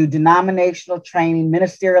 I do denominational training,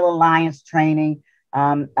 ministerial alliance training.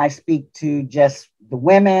 I speak to just the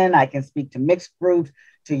women. I can speak to mixed groups,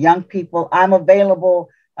 to young people. I'm available.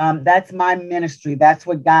 That's my ministry. That's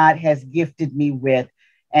what God has gifted me with.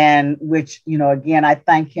 And which, again, I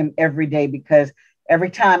thank him every day, because every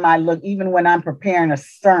time I look, even when I'm preparing a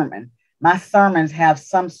sermon, my sermons have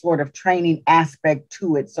some sort of training aspect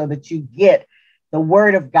to it, so that you get the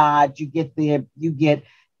word of God, you get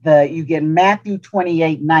Matthew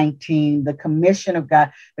 28:19, the commission of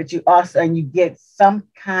God, but you get some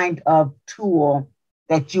kind of tool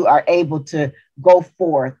that you are able to go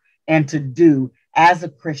forth and to do as a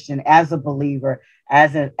Christian, as a believer,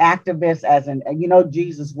 as an activist,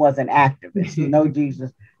 Jesus was an activist.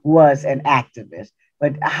 Jesus was an activist.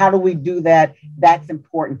 But how do we do that? That's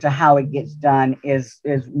important to how it gets done, is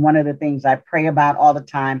one of the things I pray about all the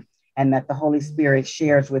time, and that the Holy Spirit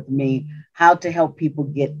shares with me, how to help people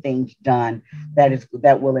get things done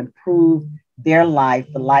that will improve their life,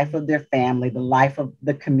 the life of their family, the life of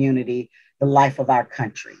the community, the life of our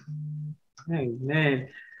country. Amen.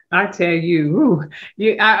 I tell you,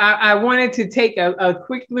 I wanted to take a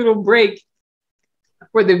quick little break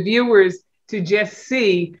for the viewers to just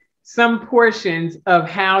see some portions of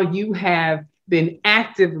how you have been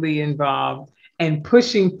actively involved and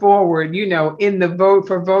pushing forward, in the vote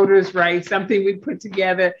for voters' rights, something we put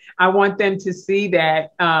together. I want them to see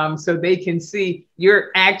that so they can see you're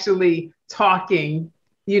actually talking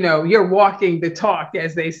you're walking the talk,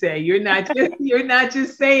 as they say. You're not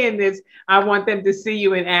just saying this. I want them to see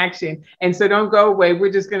you in action. And so don't go away.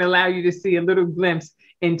 We're just going to allow you to see a little glimpse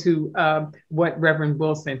into what Reverend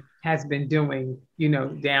Wilson has been doing,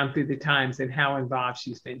 down through the times and how involved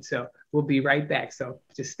she's been. So we'll be right back. So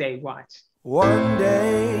just stay, watch. One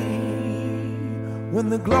day when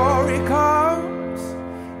the glory comes,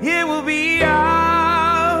 it will be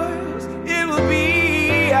ours. It will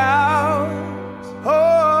be ours.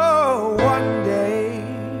 Oh, one day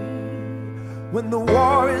when the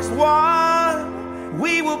war is won,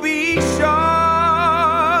 we will be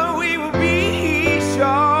sure. We will be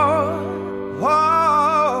sure.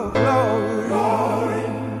 Oh, glory, glory,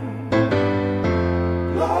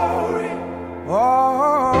 glory.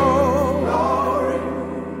 Oh, glory,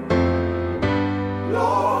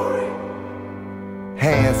 glory.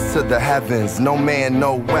 Hands to the heavens, no man,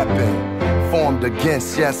 no weapon formed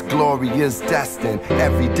against, yes, glory is destined.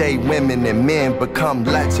 Everyday women and men become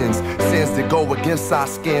legends. Sins that go against our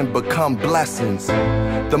skin become blessings.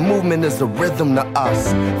 The movement is a rhythm to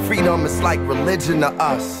us. Freedom is like religion to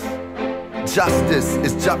us. Justice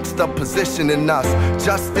is juxtaposition in us.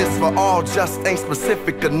 Justice for all just ain't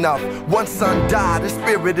specific enough. One son died, his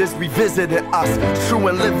spirit is revisiting us. True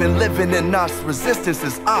and living in us. Resistance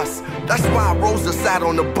is us. That's why Rosa sat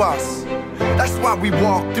on the bus. That's why we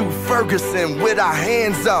walk through Ferguson with our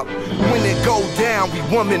hands up. When it go down, we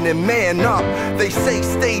woman and man up. They say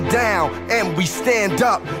stay down, and we stand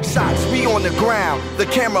up. Shots we on the ground, the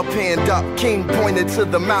camera panned up. King pointed to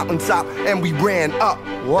the mountaintop, and we ran up.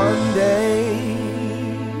 One day,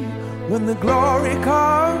 when the glory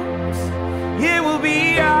comes, it will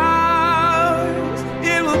be ours.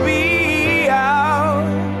 It will be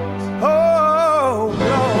ours. Oh,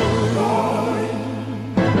 glory,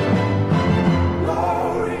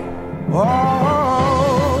 glory, glory. Oh,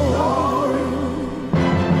 glory,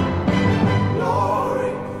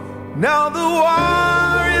 glory. Now the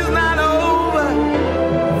war is not over.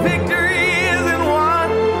 Victory isn't won,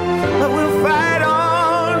 but we'll fight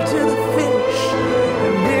on to the finish.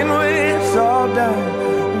 And then when it's all done,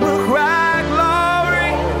 we'll cry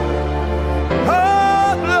glory.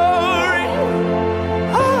 Oh, glory.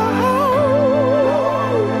 Oh.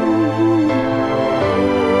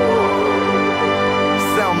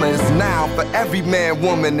 Selma is now for every man,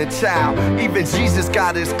 woman, and child. Even Jesus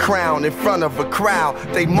got his crown in front of a crowd.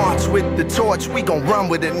 They march with the torch, we gon' run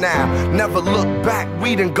with it now. Never look back,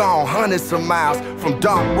 we done gone hundreds of miles. From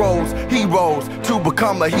dark roads, heroes, to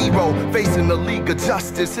become a hero. Facing the League of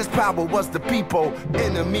Justice, his power was the people.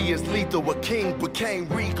 Enemy is lethal, a king became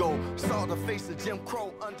regal. Saw the face of Jim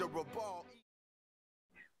Crow under a ball.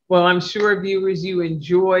 Well, I'm sure viewers, you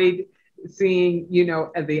enjoyed seeing,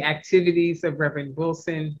 the activities of Reverend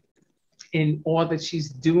Wilson in all that she's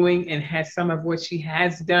doing and has some of what she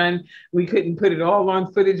has done. We couldn't put it all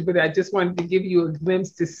on footage, but I just wanted to give you a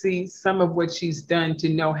glimpse to see some of what she's done, to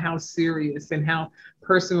know how serious and how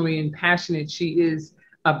personally and passionate she is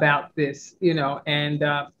about this, and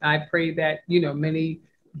I pray that, many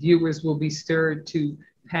viewers will be stirred to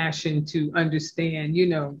passion to understand,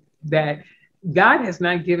 that God has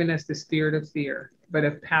not given us the spirit of fear, but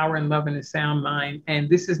of power and love and a sound mind. And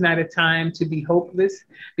this is not a time to be hopeless,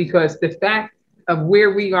 because the fact of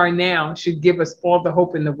where we are now should give us all the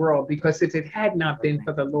hope in the world, because if it had not been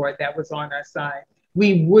for the Lord that was on our side,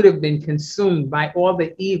 we would have been consumed by all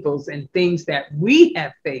the evils and things that we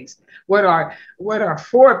have faced, what our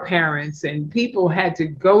foreparents and people had to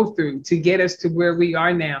go through to get us to where we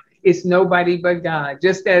are now. It's nobody but God.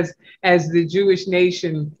 Just as the Jewish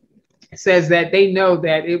nation says that they know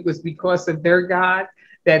that it was because of their God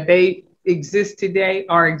that they exist today,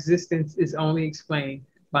 our existence is only explained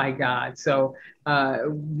by God. So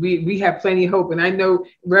we have plenty of hope. And I know,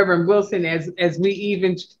 Reverend Wilson, as we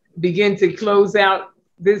even begin to close out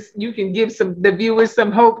this, you can give the viewers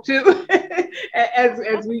some hope too,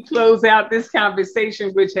 as we close out this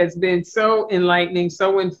conversation, which has been so enlightening,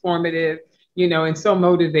 so informative, and so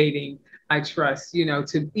motivating, I trust,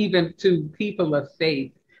 to people of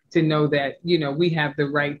faith, to know that, we have the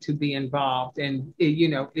right to be involved. And,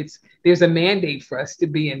 there's a mandate for us to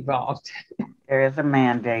be involved. There is a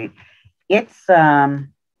mandate. It's the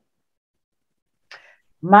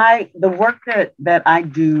work that I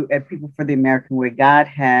do at People for the American Way. God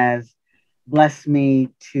has blessed me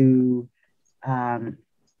to,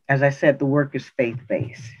 as I said, the work is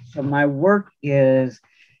faith-based. So my work is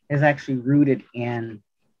actually rooted in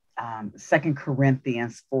 2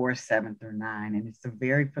 Corinthians 4:7-9, and it's a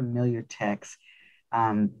very familiar text.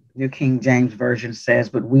 New King James Version says,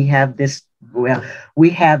 "But we have this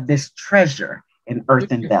treasure in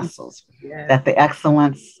earthen vessels, yes, that the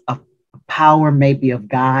excellence of power may be of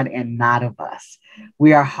God and not of us.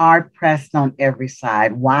 We are hard pressed on every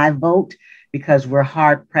side. Why vote? Because we're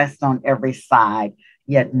hard pressed on every side,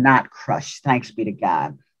 yet not crushed. Thanks be to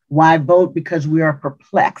God. Why vote? Because we are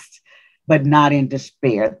perplexed, but not in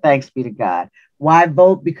despair. Thanks be to God. Why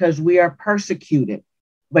vote? Because we are persecuted,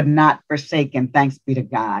 but not forsaken. Thanks be to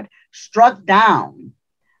God. Struck down,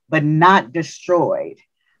 but not destroyed.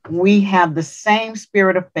 We have the same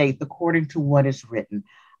spirit of faith according to what is written.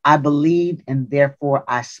 I believed and therefore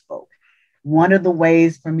I spoke. One of the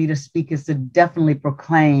ways for me to speak is to definitely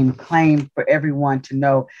claim for everyone to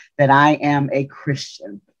know that I am a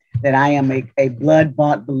Christian, that I am a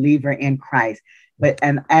blood-bought believer in Christ.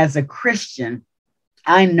 And as a Christian,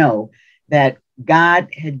 I know that God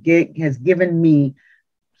has given me.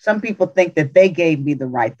 Some people think that they gave me the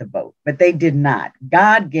right to vote, but they did not.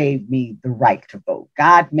 God gave me the right to vote.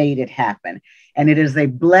 God made it happen. And it is a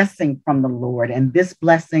blessing from the Lord. And this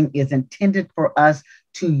blessing is intended for us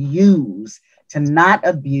to use, to not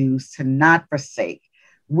abuse, to not forsake.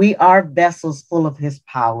 We are vessels full of his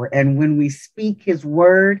power. And when we speak his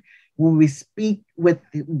word, when we speak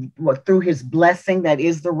through his blessing, that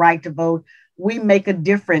is the right to vote, we make a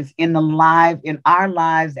difference in our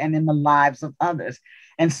lives and in the lives of others.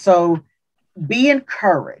 And so be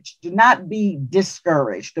encouraged. Do not be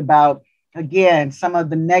discouraged about, again, some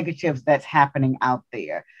of the negatives that's happening out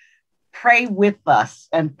there. Pray with us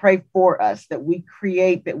and pray for us that we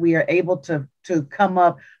are able to come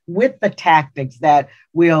up with the tactics that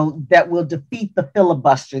will defeat the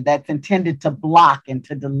filibuster that's intended to block and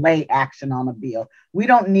to delay action on a bill. We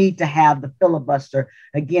don't need to have the filibuster,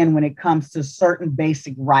 again, when it comes to certain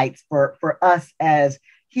basic rights for us as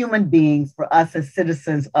human beings, for us as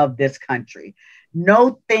citizens of this country.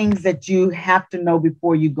 Know things that you have to know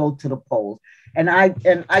before you go to the polls. And I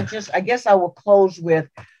guess I will close with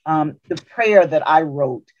the prayer that I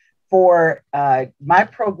wrote for my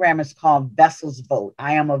program is called Vessels Vote.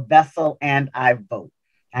 I am a vessel and I vote.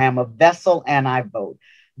 I am a vessel and I vote.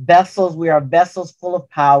 Vessels, we are vessels full of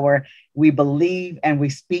power. We believe and we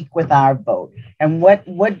speak with our vote. And what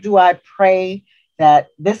do I pray? That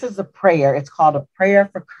this is a prayer. It's called a prayer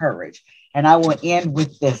for courage. And I will end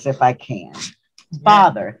with this if I can. Yeah.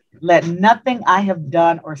 Father, let nothing I have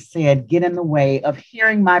done or said get in the way of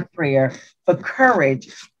hearing my prayer for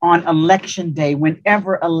courage on election day,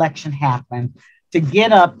 whenever election happens, to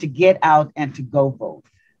get up, to get out, and to go vote.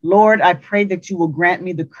 Lord, I pray that you will grant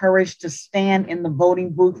me the courage to stand in the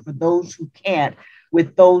voting booth for those who can't,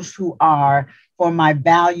 with those who are, for my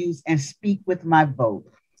values, and speak with my vote.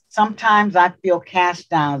 Sometimes I feel cast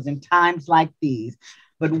down in times like these,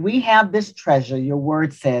 but we have this treasure, your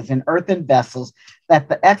word says, in earthen vessels, that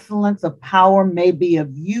the excellence of power may be of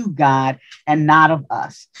you, God, and not of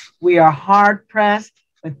us. We are hard pressed,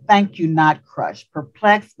 but thank you, not crushed.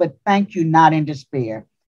 Perplexed, but thank you, not in despair.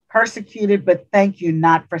 Persecuted, but thank you,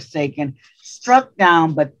 not forsaken. Struck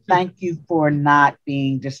down, but thank you for not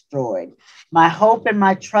being destroyed. My hope and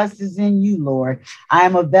my trust is in you, Lord. I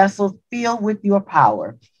am a vessel filled with your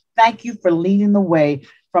power. Thank you for leading the way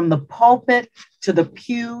from the pulpit to the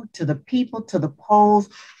pew, to the people, to the polls,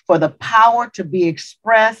 for the power to be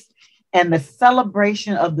expressed and the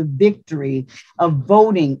celebration of the victory of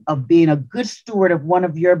voting, of being a good steward of one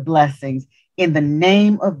of your blessings. In the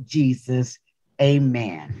name of Jesus,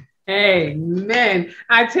 amen. Amen.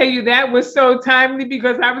 I tell you, that was so timely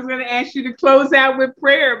because I was going to ask you to close out with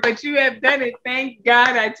prayer, but you have done it. Thank God.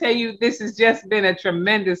 I tell you, this has just been a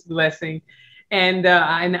tremendous blessing and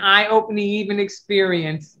an eye-opening even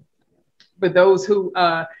experience for those who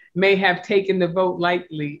may have taken the vote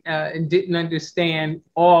lightly and didn't understand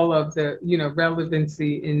all of the,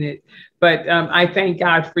 relevancy in it. But I thank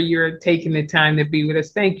God for your taking the time to be with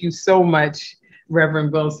us. Thank you so much,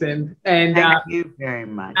 Reverend Wilson. And thank you very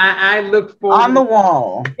much. I look forward. On the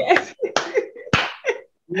wall. Yes.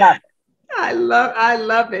 Love it. I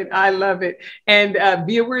love it. I love it. And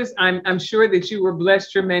viewers, I'm sure that you were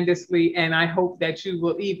blessed tremendously. And I hope that you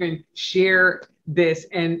will even share this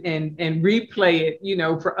and replay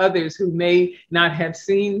it, for others who may not have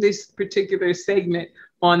seen this particular segment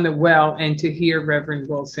on the well, and to hear Reverend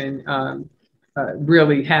Wilson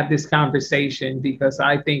really have this conversation, because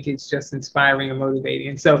I think it's just inspiring and motivating.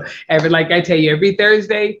 And so like I tell you, every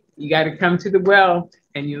Thursday, you got to come to the well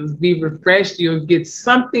and you'll be refreshed. You'll get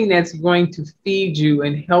something that's going to feed you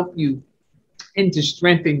and help you and to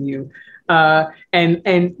strengthen you.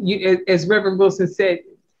 And you, as Reverend Wilson said,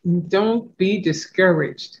 don't be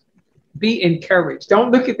discouraged. Be encouraged.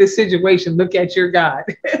 Don't look at the situation. Look at your God.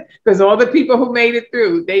 Because all the people who made it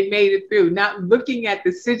through, they made it through. Not looking at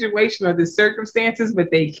the situation or the circumstances,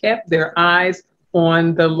 but they kept their eyes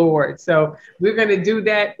on the Lord. So we're going to do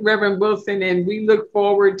that, Reverend Wilson, and we look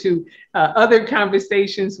forward to other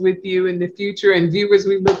conversations with you in the future. And viewers,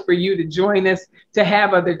 we look for you to join us to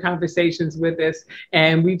have other conversations with us.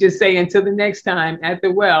 And we just say until the next time at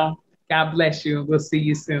the well, God bless you, and we'll see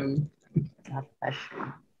you soon. God bless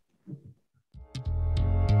you.